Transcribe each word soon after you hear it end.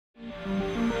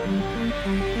So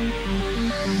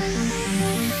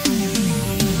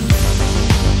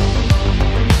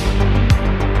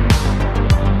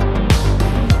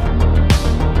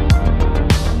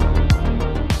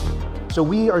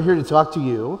we are here to talk to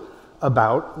you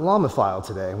about Llamafile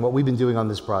today and what we've been doing on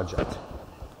this project.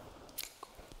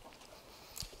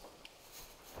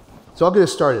 So I'll get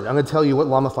us started. I'm going to tell you what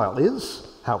Llamafile is,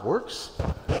 how it works.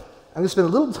 I'm going to spend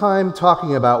a little time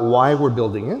talking about why we're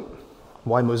building it,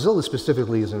 why Mozilla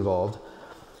specifically is involved,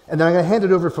 and then I'm going to hand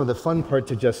it over for the fun part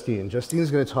to Justine. Justine is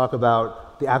going to talk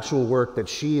about the actual work that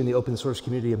she and the open source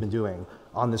community have been doing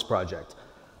on this project.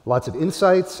 Lots of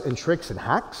insights and tricks and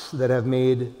hacks that have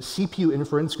made CPU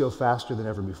inference go faster than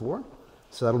ever before.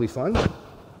 So that'll be fun.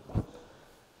 And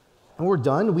when we're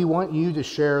done, we want you to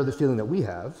share the feeling that we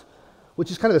have,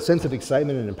 which is kind of a sense of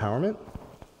excitement and empowerment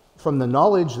from the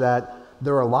knowledge that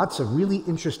there are lots of really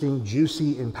interesting,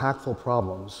 juicy, impactful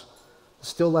problems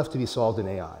still left to be solved in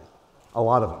AI. A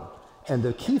lot of them. And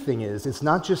the key thing is, it's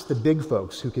not just the big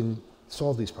folks who can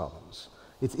solve these problems.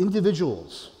 It's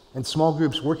individuals and small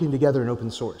groups working together in open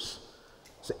source.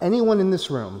 So anyone in this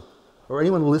room, or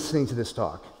anyone listening to this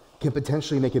talk, can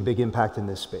potentially make a big impact in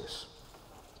this space.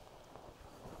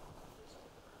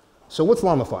 So what's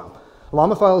Llamafile?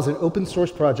 Llamafile is an open source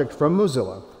project from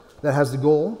Mozilla that has the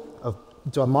goal of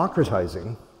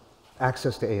democratizing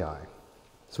access to AI.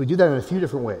 So we do that in a few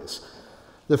different ways.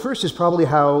 The first is probably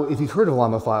how, if you've heard of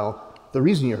Llamafile, the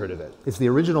reason you heard of it. It's the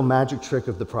original magic trick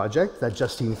of the project that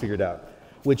Justine figured out,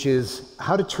 which is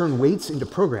how to turn weights into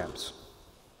programs.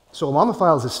 So a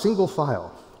Llamafile is a single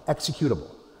file, executable,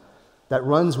 that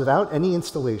runs without any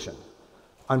installation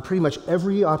on pretty much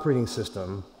every operating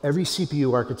system, every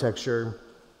CPU architecture,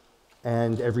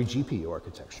 and every GPU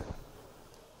architecture.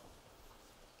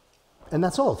 And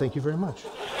that's all. Thank you very much.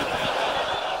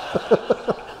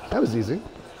 That was easy.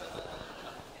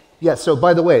 Yeah, so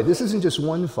by the way, this isn't just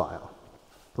one file,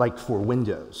 like for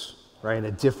Windows, right, and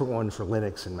a different one for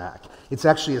Linux and Mac. It's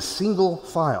actually a single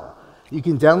file. You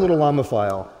can download a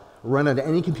Llamafile, run on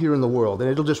any computer in the world,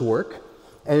 and it'll just work,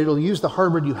 and it'll use the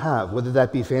hardware you have, whether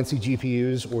that be fancy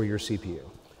GPUs or your CPU.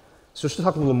 So she'll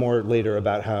talk a little more later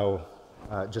about how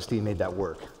Justine made that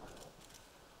work.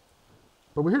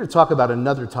 But we're here to talk about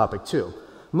another topic too.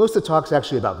 Most of the talk's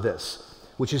actually about this,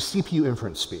 which is CPU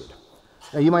inference speed.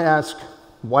 Now you might ask,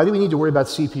 why do we need to worry about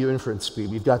CPU inference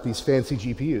speed? We've got these fancy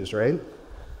GPUs, right?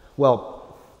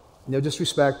 Well, no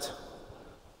disrespect,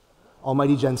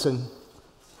 Almighty Jensen,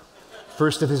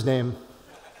 first of his name,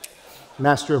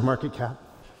 master of market cap.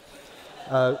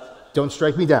 Don't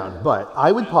strike me down, but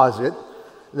I would posit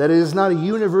that it is not a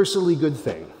universally good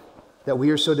thing that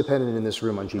we are so dependent in this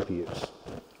room on GPUs.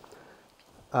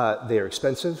 They are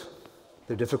expensive,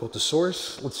 they're difficult to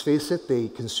source, let's face it, they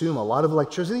consume a lot of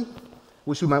electricity,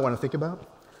 which we might want to think about.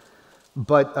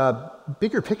 But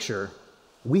bigger picture,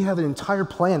 we have an entire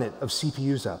planet of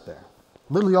CPUs out there,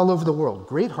 literally all over the world,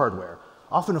 great hardware,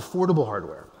 often affordable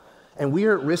hardware. And we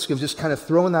are at risk of just kind of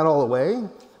throwing that all away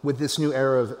with this new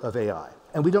era of AI.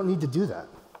 And we don't need to do that.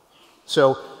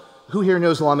 So who here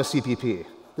knows Llama CPP?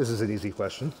 This is an easy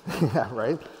question, yeah,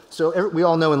 right? So we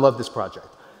all know and love this project.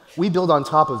 We build on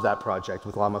top of that project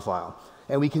with Llamafile,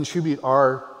 and we contribute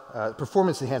our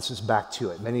performance enhancements back to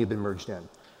it. Many have been merged in.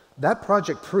 That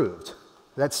project proved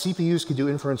that CPUs could do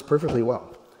inference perfectly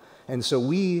well. And so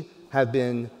we have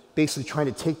been basically trying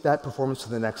to take that performance to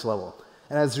the next level.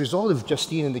 And as a result of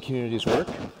Justine and the community's work,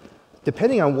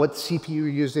 depending on what CPU you're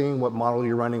using, what model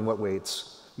you're running, what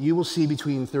weights, you will see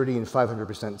between 30 and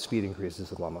 500% speed increases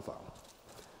with Llamafile,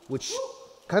 which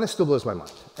kind of still blows my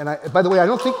mind. And by the way, I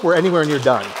don't think we're anywhere near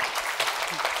done.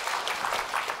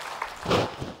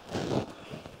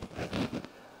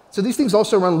 So these things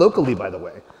also run locally, by the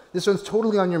way. This runs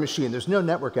totally on your machine. There's no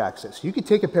network access. You could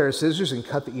take a pair of scissors and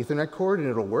cut the Ethernet cord and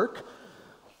it'll work,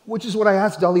 which is what I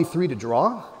asked DALL-E 3 to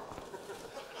draw.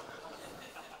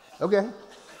 Okay.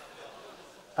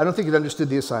 I don't think it understood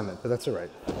the assignment, but that's all right.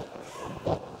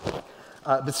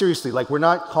 But seriously, like, we're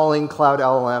not calling cloud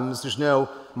LLMs. There's no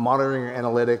monitoring or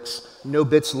analytics. No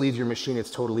bits leave your machine.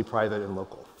 It's totally private and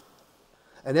local.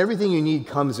 And everything you need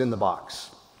comes in the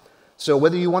box. So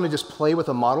whether you want to just play with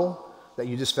a model that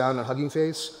you just found on Hugging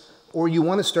Face, or you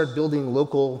want to start building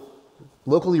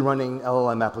locally running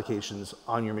LLM applications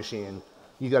on your machine,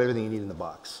 you got everything you need in the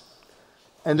box.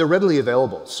 And they're readily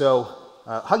available. So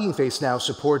Hugging Face now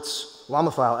supports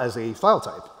Llamafile as a file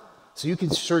type. So you can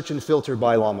search and filter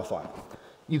by Llamafile.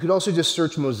 You could also just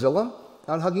search Mozilla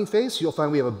on Hugging Face. You'll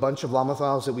find we have a bunch of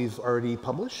Llamafiles that we've already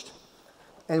published.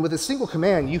 And with a single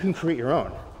command, you can create your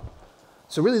own.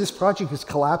 So really, this project is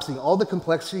collapsing all the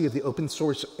complexity of the open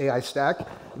source AI stack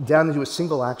down into a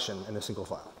single action and a single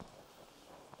file.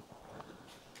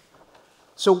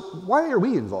 So why are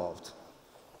we involved?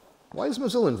 Why is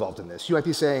Mozilla involved in this? You might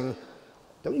be saying,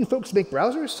 don't you folks make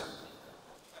browsers?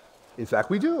 In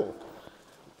fact, we do.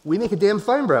 We make a damn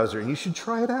fine browser, and you should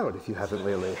try it out if you haven't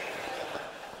lately.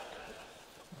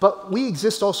 But we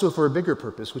exist also for a bigger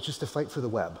purpose, which is to fight for the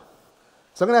web.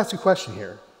 So I'm going to ask you a question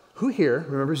here. Who here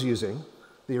remembers using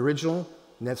the original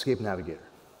Netscape Navigator?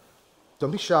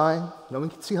 Don't be shy. No one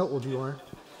can see how old you are.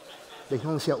 They can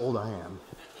only see how old I am.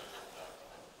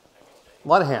 A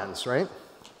lot of hands, right?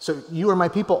 So you are my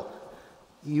people.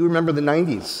 You remember the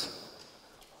 90s.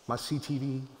 Must-see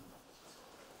TV.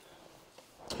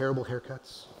 Terrible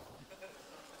haircuts.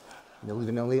 Nilly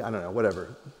vanilly, I don't know,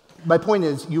 whatever. My point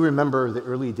is, you remember the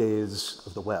early days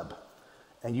of the web.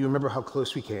 And you remember how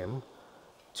close we came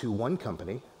to one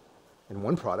company and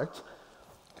one product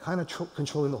kind of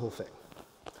controlling the whole thing.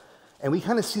 And we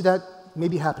kind of see that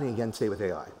maybe happening again today with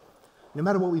AI. No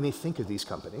matter what we may think of these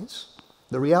companies,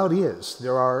 the reality is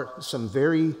there are some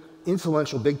very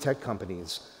influential big tech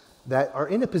companies that are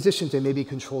in a position to maybe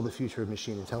control the future of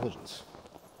machine intelligence.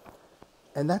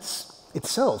 And that's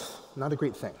itself not a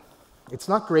great thing. It's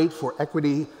not great for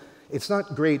equity. It's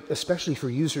not great, especially for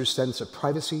users' sense of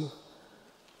privacy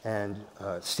and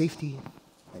safety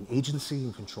and agency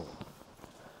and control.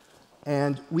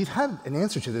 And we've had an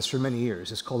answer to this for many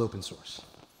years. It's called open source.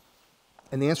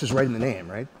 And the answer is right in the name,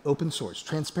 right? Open source.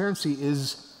 Transparency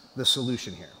is the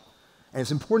solution here. And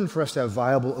it's important for us to have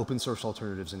viable open source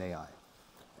alternatives in AI.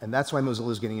 And that's why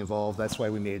Mozilla is getting involved. That's why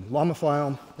we made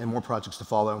LlamaFile and more projects to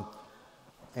follow.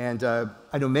 And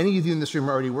I know many of you in this room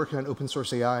are already working on open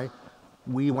source AI.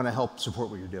 We want to help support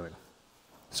what you're doing.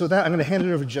 So with that, I'm going to hand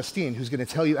it over to Justine, who's going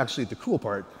to tell you actually the cool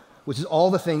part, which is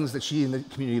all the things that she and the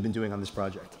community have been doing on this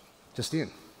project. Justine.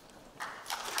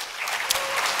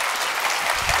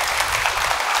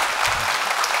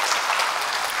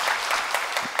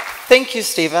 Thank you,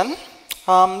 Stephen.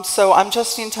 So I'm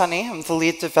Justine Tunney. I'm the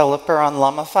lead developer on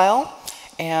Llamafile.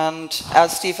 And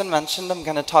as Stephen mentioned, I'm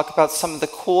going to talk about some of the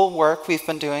cool work we've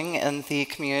been doing in the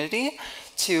community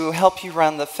to help you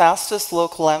run the fastest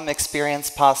local M experience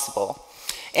possible.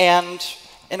 And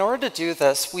in order to do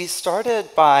this, we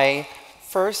started by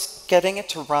first getting it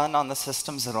to run on the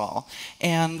systems at all.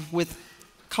 And with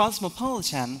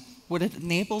Cosmopolitan, what it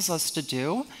enables us to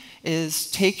do is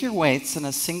take your weights in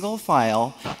a single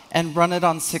file and run it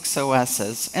on 6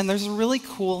 OSs. And there's a really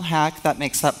cool hack that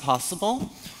makes that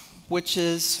possible, which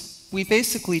is we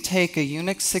basically take a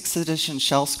Unix 6th edition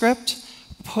shell script,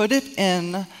 put it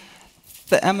in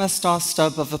the MS-DOS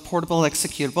stub of a portable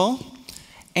executable,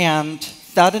 and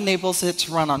that enables it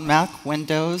to run on Mac,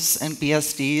 Windows, and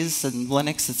BSDs, and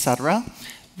Linux, etc.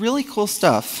 Really cool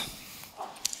stuff.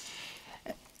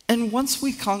 And once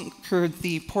we conquered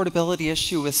the portability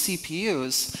issue with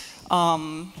CPUs,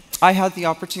 I had the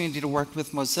opportunity to work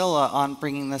with Mozilla on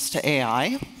bringing this to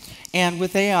AI. And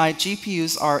with AI,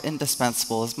 GPUs are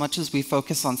indispensable. As much as we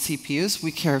focus on CPUs,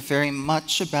 we care very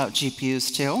much about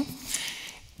GPUs too.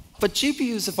 But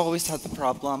GPUs have always had the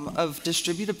problem of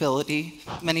distributability.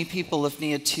 Many people have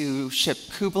needed to ship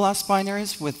cuBLAS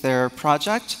binaries with their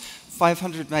project,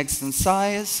 500 megs in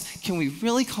size. Can we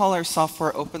really call our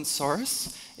software open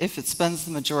source if it spends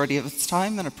the majority of its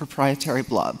time in a proprietary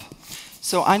blob?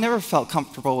 So I never felt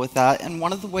comfortable with that, and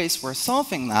one of the ways we're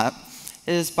solving that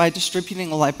is by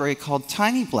distributing a library called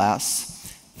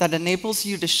TinyBLAS that enables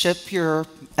you to ship your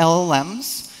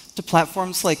LLMs to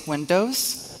platforms like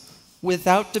Windows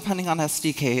without depending on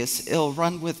SDKs. It'll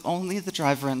run with only the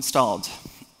driver installed.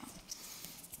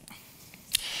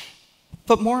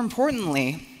 But more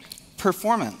importantly,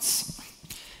 performance.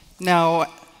 Now,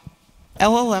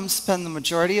 LLMs spend the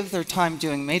majority of their time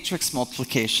doing matrix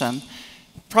multiplication.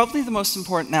 Probably the most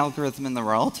important algorithm in the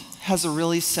world has a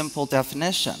really simple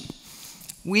definition.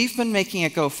 We've been making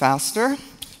it go faster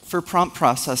for prompt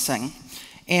processing.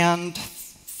 And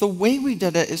the way we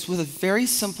did it is with a very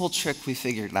simple trick we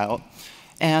figured out.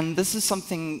 And this is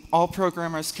something all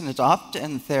programmers can adopt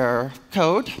in their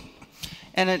code.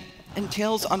 And it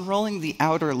entails unrolling the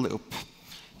outer loop.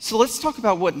 So let's talk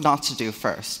about what not to do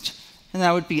first. And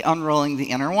that would be unrolling the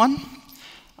inner one.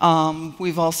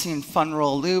 We've all seen fun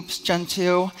roll loops, Gen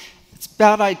 2. It's a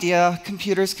bad idea.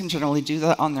 Computers can generally do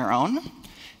that on their own.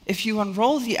 If you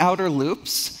unroll the outer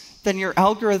loops, then your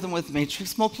algorithm with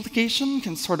matrix multiplication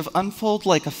can sort of unfold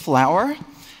like a flower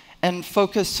and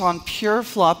focus on pure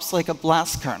flops like a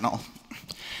BLAS kernel.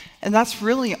 And that's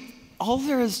really all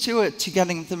there is to it to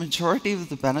getting the majority of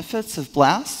the benefits of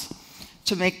BLAS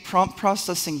to make prompt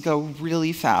processing go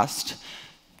really fast.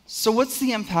 So what's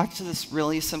the impact of this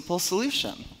really simple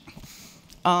solution?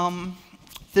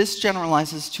 This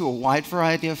generalizes to a wide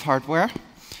variety of hardware.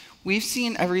 We've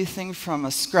seen everything from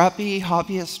a scrappy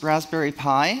hobbyist Raspberry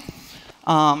Pi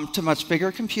to much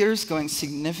bigger computers going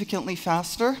significantly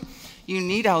faster. You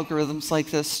need algorithms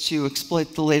like this to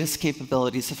exploit the latest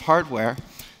capabilities of hardware.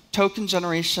 Token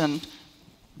generation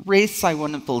rates I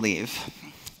wouldn't believe.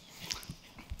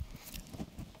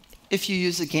 If you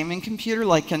use a gaming computer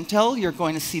like Intel, you're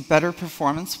going to see better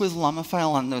performance with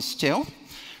Llamafile on those too.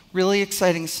 Really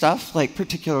exciting stuff, like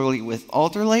particularly with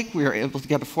Alder Lake, we were able to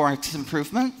get a 4x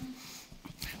improvement.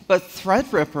 But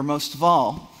Threadripper, most of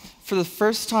all, for the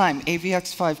first time,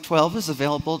 AVX 512 is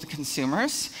available to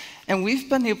consumers, and we've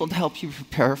been able to help you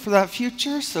prepare for that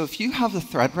future. So if you have the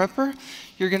Threadripper,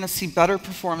 you're going to see better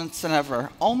performance than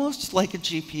ever, almost like a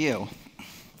GPU.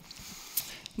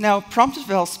 Now, prompt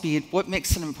eval speed, what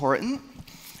makes it important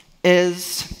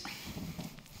is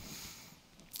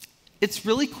it's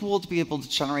really cool to be able to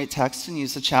generate text and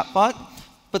use a chatbot,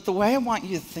 but the way I want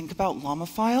you to think about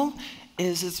Llamafile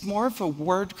is it's more of a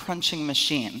word crunching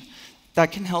machine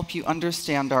that can help you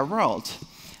understand our world.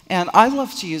 And I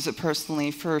love to use it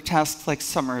personally for tasks like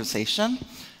summarization.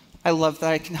 I love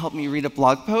that it can help me read a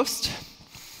blog post.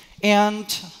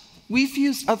 And we've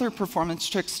used other performance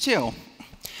tricks too.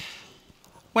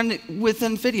 With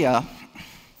NVIDIA,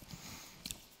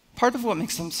 part of what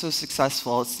makes them so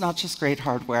successful, it's not just great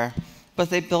hardware, but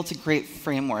they built a great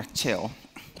framework too.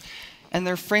 And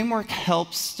their framework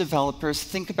helps developers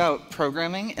think about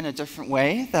programming in a different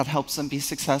way that helps them be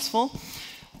successful.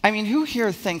 I mean, who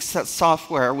here thinks that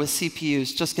software with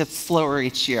CPUs just gets slower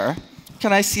each year?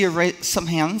 Can I see some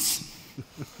hands?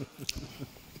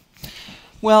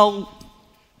 Well,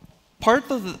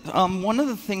 one of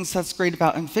the things that's great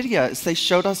about NVIDIA is they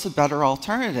showed us a better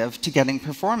alternative to getting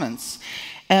performance.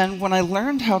 And when I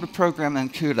learned how to program in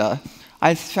CUDA,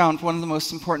 I found one of the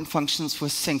most important functions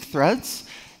was sync threads.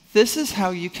 This is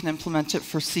how you can implement it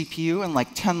for CPU in like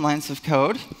 10 lines of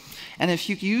code. And if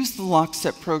you use the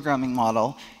lockstep programming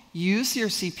model, use your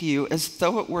CPU as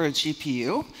though it were a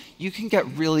GPU, you can get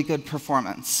really good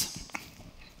performance.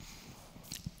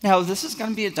 Now, this is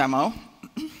going to be a demo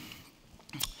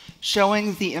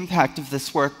showing the impact of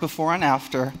this work before and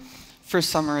after for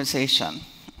summarization.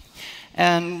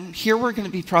 And here we're going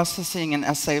to be processing an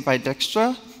essay by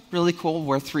Dijkstra, really cool,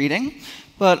 worth reading.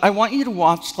 But I want you to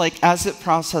watch as it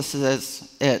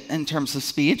processes it in terms of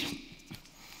speed.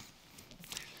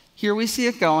 Here we see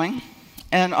it going,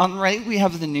 and on the right we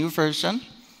have the new version.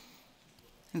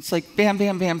 It's like bam,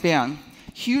 bam, bam, bam.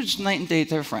 Huge night and day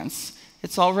difference.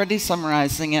 It's already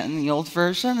summarizing it, and the old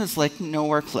version is like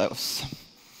nowhere close.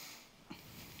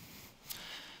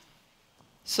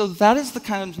 So that is the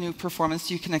kind of new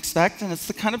performance you can expect, and it's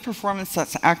the kind of performance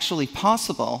that's actually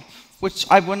possible, which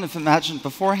I wouldn't have imagined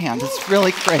beforehand. It's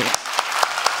really great.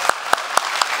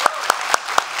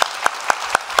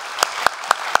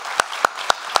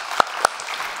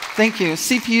 Thank you.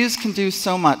 CPUs can do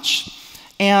so much.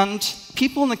 And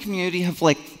people in the community have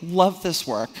loved this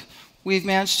work. We've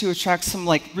managed to attract some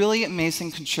really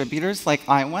amazing contributors like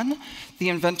Iwan, the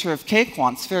inventor of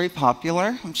K-Quants, very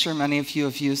popular. I'm sure many of you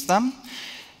have used them.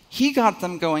 He got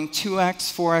them going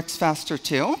 2x, 4x faster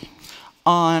too,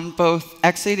 on both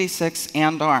x86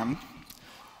 and ARM.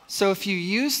 So if you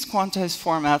use quantized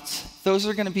formats, those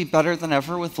are going to be better than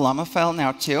ever with Llamafile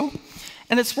now too.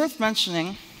 And it's worth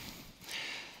mentioning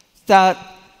that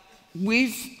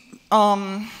we've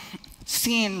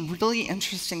seen really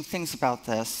interesting things about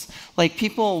this. Like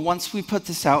people, once we put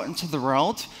this out into the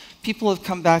world, people have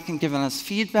come back and given us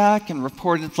feedback and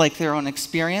reported their own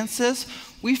experiences.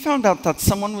 We found out that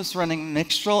someone was running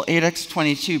Mixtral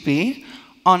 8x22B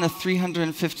on a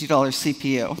 $350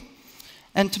 CPU.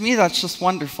 And to me, that's just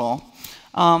wonderful,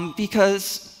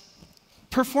 because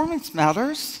performance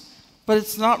matters, but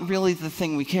it's not really the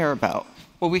thing we care about.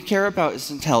 What we care about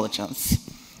is intelligence.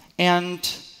 And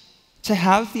to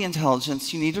have the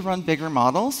intelligence, you need to run bigger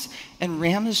models, and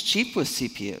RAM is cheap with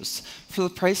CPUs. For the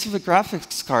price of a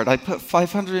graphics card, I put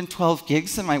 512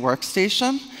 gigs in my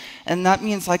workstation, and that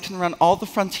means I can run all the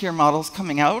frontier models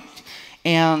coming out,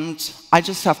 and I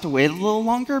just have to wait a little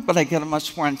longer, but I get a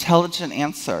much more intelligent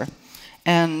answer.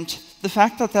 And the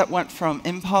fact that that went from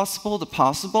impossible to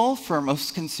possible for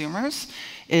most consumers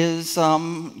is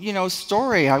a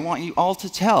story I want you all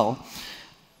to tell.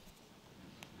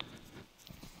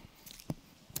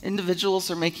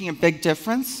 Individuals are making a big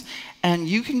difference, and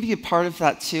you can be a part of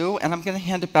that too. And I'm going to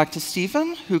hand it back to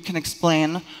Stephen, who can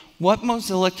explain what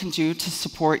Mozilla can do to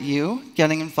support you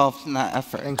getting involved in that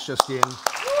effort. Thanks, Justine.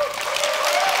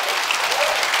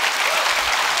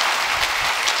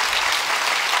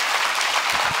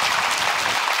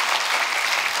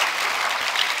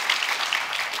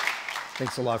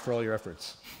 Thanks a lot for all your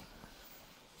efforts.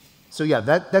 So yeah,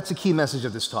 that's a key message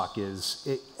of this talk is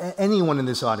anyone in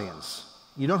this audience,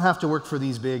 you don't have to work for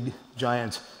these big,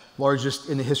 giant, largest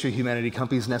in the history of humanity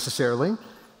companies necessarily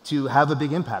to have a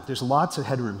big impact. There's lots of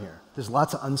headroom here. There's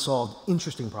lots of unsolved,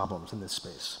 interesting problems in this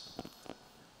space.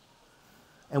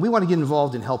 And we want to get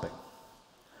involved in helping.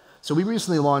 So we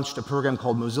recently launched a program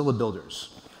called Mozilla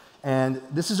Builders. And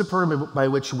this is a program by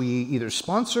which we either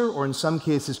sponsor or in some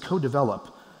cases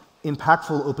co-develop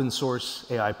impactful open source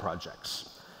AI projects.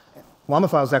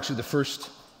 Llamafile is actually the first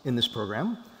in this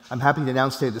program. I'm happy to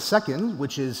announce today the second,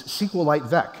 which is SQLite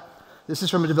Vec. This is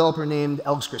from a developer named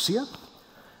Alex Garcia.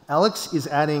 Alex is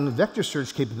adding vector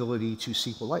search capability to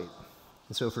SQLite.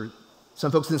 And so for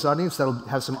some folks in this audience, that'll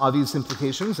have some obvious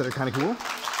implications that are kind of cool.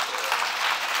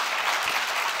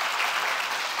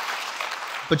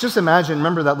 But just imagine,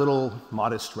 remember that little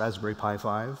modest Raspberry Pi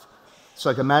 5? So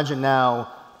like imagine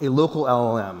now a local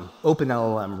LLM, open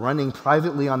LLM, running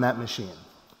privately on that machine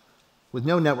with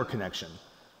no network connection,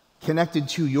 connected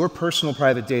to your personal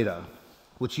private data,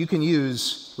 which you can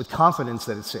use with confidence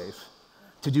that it's safe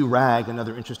to do RAG and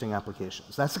other interesting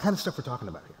applications. That's the kind of stuff we're talking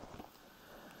about here.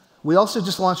 We also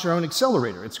just launched our own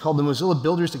accelerator. It's called the Mozilla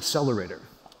Builders Accelerator.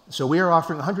 So we are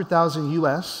offering $100,000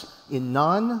 US in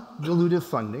non-dilutive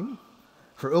funding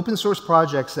for open source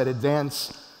projects that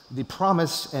advance the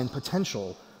promise and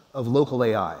potential of local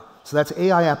AI. So that's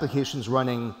AI applications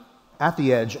running at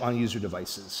the edge on user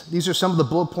devices. These are some of the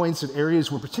bullet points of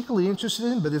areas we're particularly interested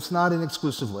in, but it's not an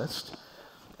exclusive list.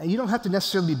 And you don't have to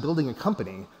necessarily be building a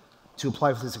company to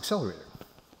apply for this accelerator.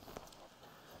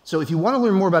 So if you want to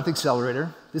learn more about the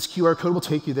accelerator, this QR code will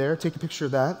take you there. Take a picture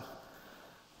of that.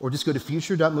 Or just go to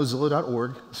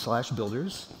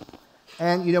future.mozilla.org/builders.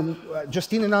 And you know,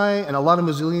 Justine and I and a lot of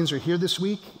Mozillians are here this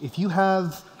week. If you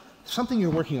have something you're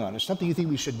working on or something you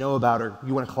think we should know about or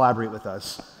you want to collaborate with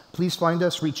us, please find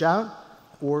us, reach out,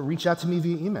 or reach out to me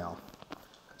via email.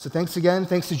 So thanks again.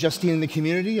 Thanks to Justine and the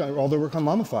community, all their work on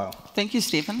Llamafile. Thank you,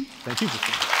 Stephen. Thank you,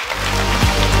 Justine.